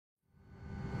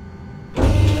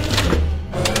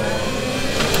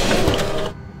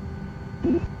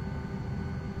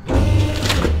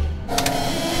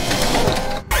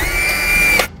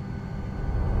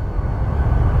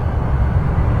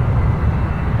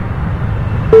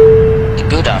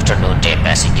Good afternoon, dear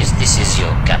passengers. This is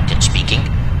your captain speaking.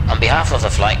 On behalf of the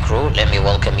flight crew, let me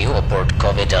welcome you aboard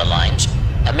COVID Airlines,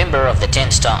 a member of the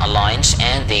 10-Star Alliance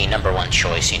and the #1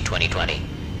 choice in 2020.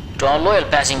 To our loyal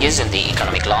passengers in the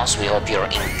economy class, we hope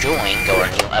you're enjoying our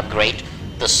new upgrade,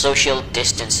 the social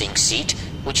distancing seat,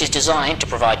 which is designed to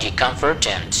provide you comfort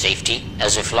and safety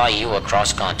as we fly you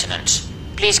across continents.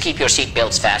 Please keep your seat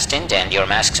belts fastened and your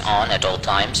masks on at all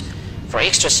times. For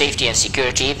extra safety and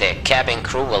security, the cabin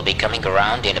crew will be coming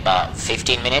around in about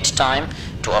 15 minutes time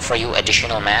to offer you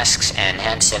additional masks and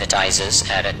hand sanitizers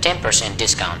at a 10%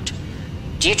 discount.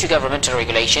 Due to governmental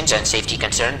regulations and safety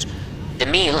concerns, the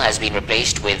meal has been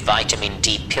replaced with vitamin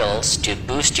D pills to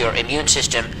boost your immune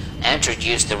system and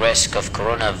reduce the risk of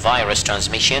coronavirus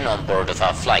transmission on board of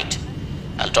our flight.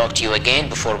 I'll talk to you again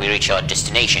before we reach our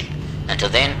destination. Until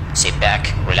then, sit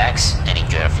back, relax, and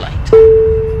enjoy our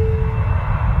flight.